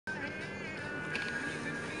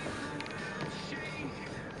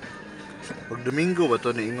Pag Domingo ba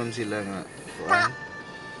to niingon sila nga kuan?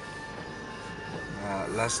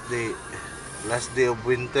 Last day of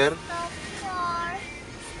winter.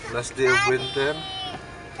 Last day of winter.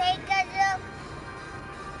 Take a look.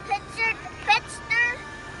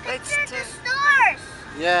 Picture the stores.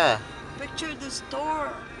 Yeah. Picture the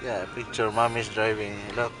store. Yeah, picture mommy's driving.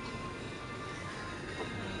 Look.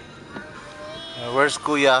 Where's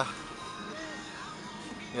Kuya?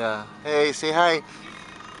 Yeah. Hey, say hi.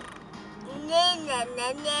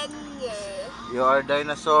 You are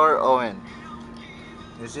Dinosaur Owen.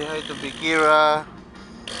 You say hi to Bikira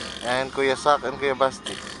and Kuya Sak and Kuya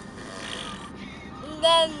Basti.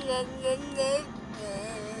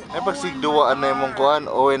 Ay pagsigduwaan na yung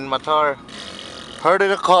kuan, Owen Matar. Heard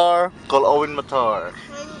in a car, call Owen Matar.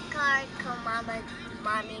 Heard in a car, call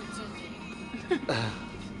mommy Gigi.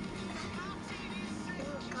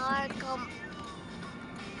 Car, call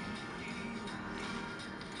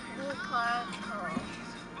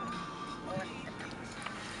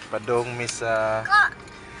Padong Miss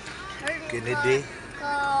Kennedy.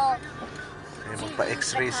 Ay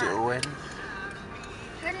magpa-x-ray si Owen.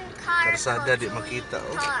 Karsada di makita.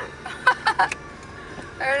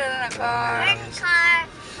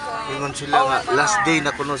 Ingon sila nga last day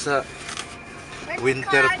na kuno sa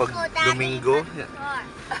winter pag Domingo.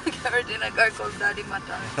 Heard in a car called Daddy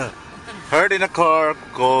Matar. Heard in a car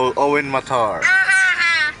called Owen Matar.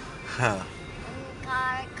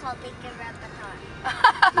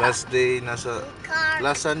 Last day nasa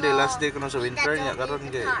last Sunday, last day kuno sa winter nya karon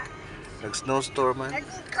gay. Nag-snowstorm man. Heard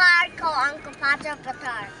in a car called Uncle Pater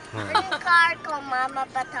Batar. Heard in a car called Mama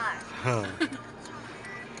Batar.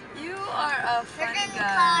 You are a funny Heard in a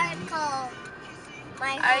car guy. called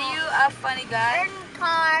my Are you a funny guy? Heard in a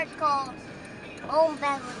car called Old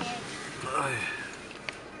Beverly. Ay,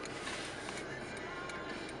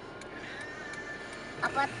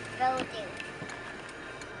 About building.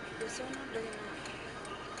 Gusto mo na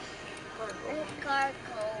Heard in a car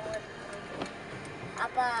called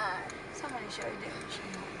about sama ni siya din siya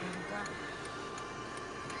maganda.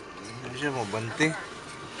 hindi siya mo banti.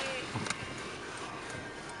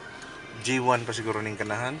 G1 pa siguro ning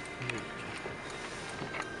kanahan.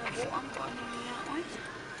 Nabuang ko ano niya. Oy.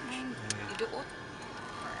 Iduot.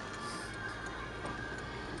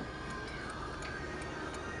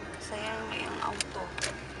 Sayang na yung auto.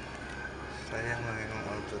 Sayang lang yung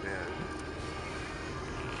auto niya.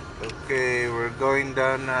 Okay, we're going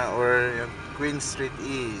down na or Queen Street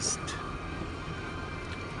East.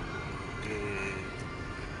 Okay.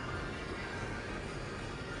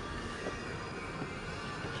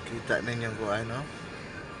 Kita ninyo kung ano.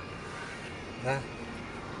 Na.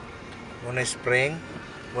 Muna spring.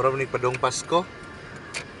 Mura ni padong Pasko.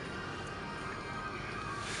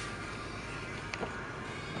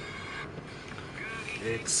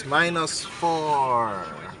 It's -4.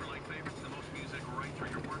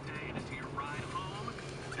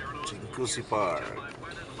 Chingusi Park.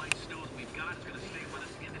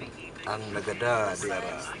 Ang nagada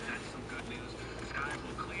diara.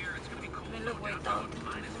 May luboy tao.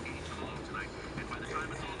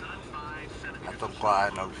 Atong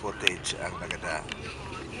kuhaan og footage ang nagada.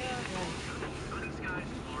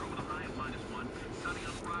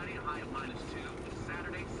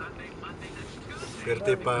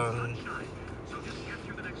 Pwerte pang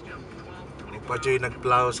ipajoy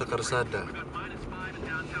nagplow sa karsada.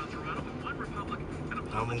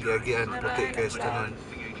 Among giagian puti kay tanan.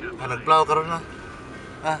 Nagplow karon na.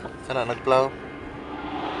 Kana nagplow.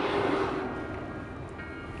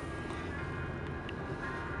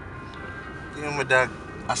 Tingnan mo dag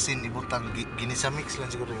asin ibutang ginisa mix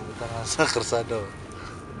lang siguro ibutang sa karsada.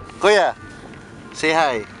 Kuya, say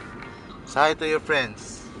hi. Say hi to your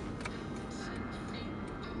friends.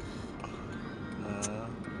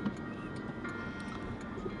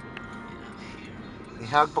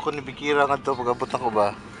 Ihag pa ko ni Bikira nga to pag-abot ko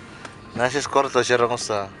ba. Nasa score to siya rong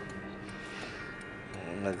sa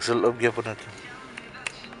nagsulob gyud po na to.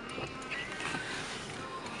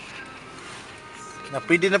 Na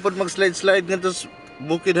pwede na po mag-slide nga to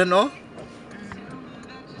bukid ano?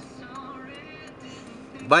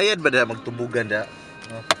 Bayad ba da magtubugan da?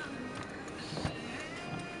 Oh.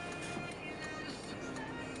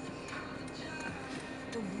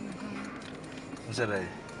 Ano sa ray?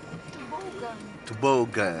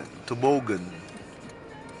 Tubogan.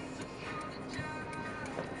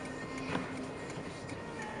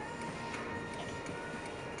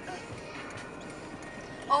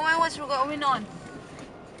 Owen, what's going on?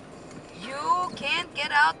 You can't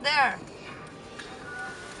get out there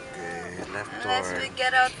Okay, left unless we turn.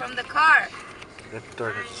 get out from the car. Left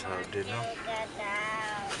turn is hard din, no?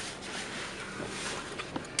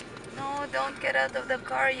 No, don't get out of the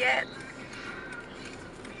car yet.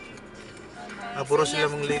 Puro sila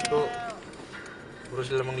mong liko. Puro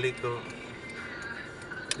sila mong liko.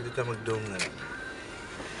 Pwede tayo magdungan.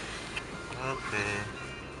 Okay.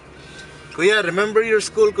 Kuya, remember your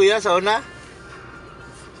school, kuya, sa una?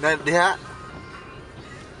 Na diha? I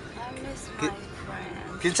miss my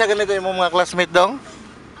friends. Kinsa ganito yung mga classmate dong?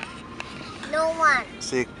 No one.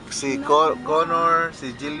 Si Connor,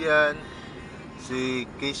 si Jillian, si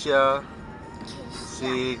Keisha,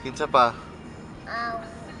 si kinsa pa? Sam.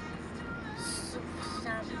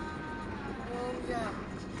 William.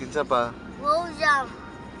 Kinsa pa? William.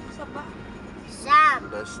 Isa pa? Sam.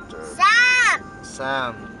 Lester. Sam!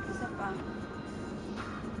 Sam. Isa pa?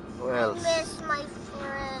 Who I else? miss my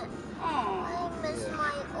friend. Oh. I miss Yeah.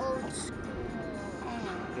 my old school.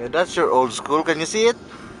 Yeah, that's your old school. Can you see it?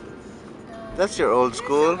 That's your old It's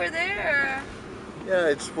school. over there.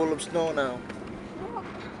 Yeah, it's full of snow now. Look.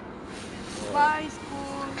 Bye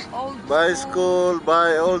school. Old Bye school,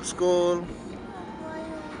 bye old school. My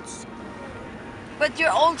old school. But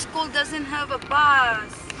your old school doesn't have a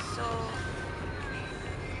bus. So.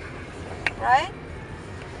 Right?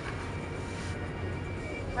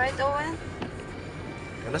 Right, Owen?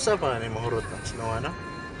 Ano sa pa ni mahurot ng snow ano?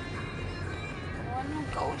 Ano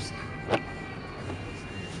goes? I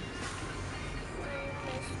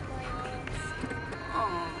miss my old school.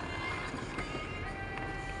 Oh.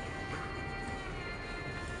 I don't want to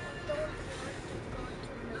go to Ha?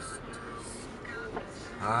 Misty school.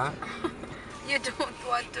 You don't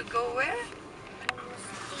want to go where?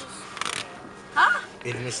 Huh?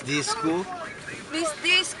 In Miss D school? Miss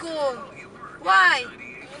D school. Why? I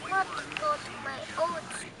want to go to my old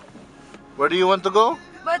school. Where do you want to go?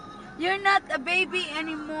 But you're not a baby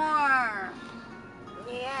anymore.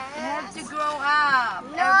 Yes. You have to grow up.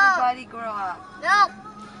 No. Everybody grow up. No.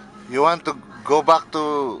 You want to go back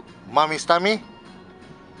to mommy's tummy?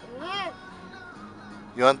 Yeah.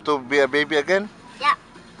 You want to be a baby again? Yeah.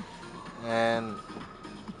 And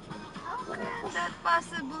How can that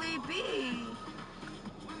possibly be?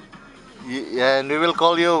 and we will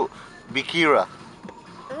call you Bikira.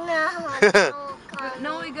 No. Don't call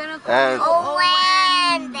No, me. we're gonna call And- you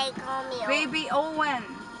Owen. They call me Owen. Baby Owen.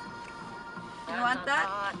 You want that?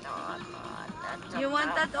 You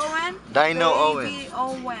want that, Owen? Dino Baby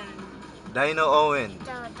Owen. Dino Owen.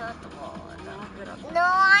 No,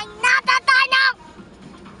 I'm not a dino.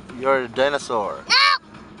 You're a dinosaur. No.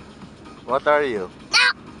 What are you? No.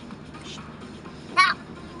 No.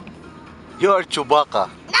 You're Chewbacca.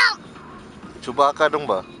 No. Chewbacca dong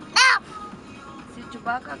ba? No. Si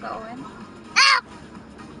Chewbacca ka, Owen? No.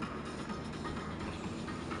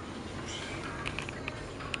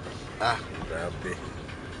 Ah, grabe.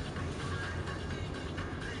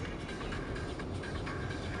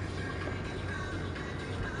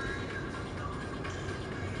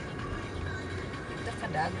 Ito ka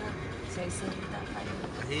dago. Sa isinita kayo.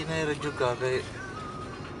 Hinay ra jud ka kay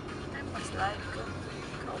Ay, mas-live ko.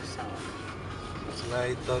 Kausaw.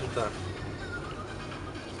 slide tonta.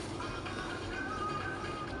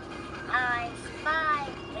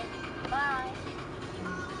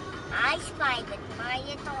 I spy with my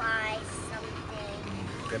little eyes something.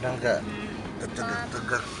 Kadang ka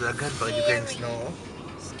daghan pa kayo kayong snow. oh.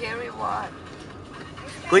 Scary what?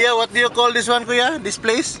 Kuya, what do you call this one, kuya? This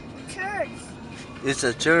place? Church. It's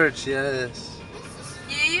a church, yes.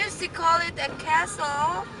 You used to call it a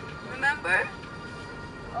castle. Remember?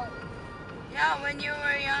 Oh. Yeah, when you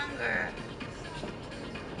were younger.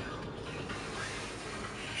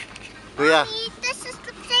 Kuya, Mommy, this is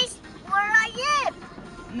the place where I live.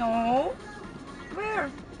 No. Where?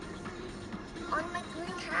 On my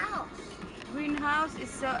greenhouse. Greenhouse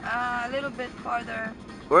is a little bit farther.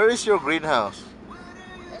 where is your greenhouse?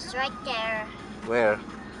 It's right there. Where?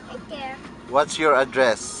 Right there. What's your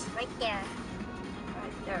address? Right there.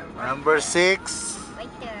 Right there. Right Number there. 6.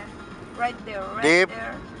 Right there. Right there. Right Deep.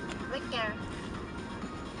 there. Right there.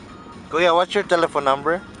 Kuya, what's your telephone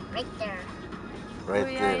number? Right there. Right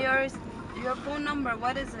Oh, yeah, there. your phone number.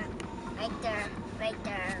 What is it? Right there. Right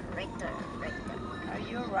there. Right there. Right there. Are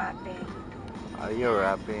you rapping? Are you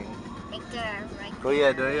rapping? Right there. Right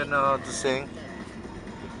Kuya, do you know how to sing? there.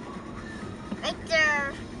 Right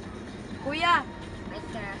there. Kuya, Right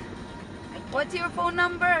there. what's your phone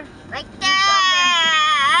number? Right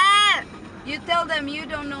there. You tell them you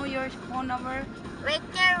don't know your phone number. Right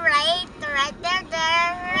there. Right. Right there.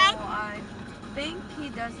 There. Right. Oh, I think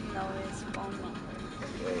he doesn't know his phone number.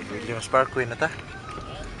 Bili mas parkoy na ta.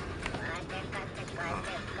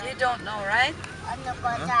 You don't know, right? Ano ko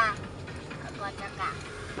sa? Ako sa ka.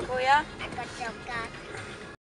 Kuya? Ako sa ka.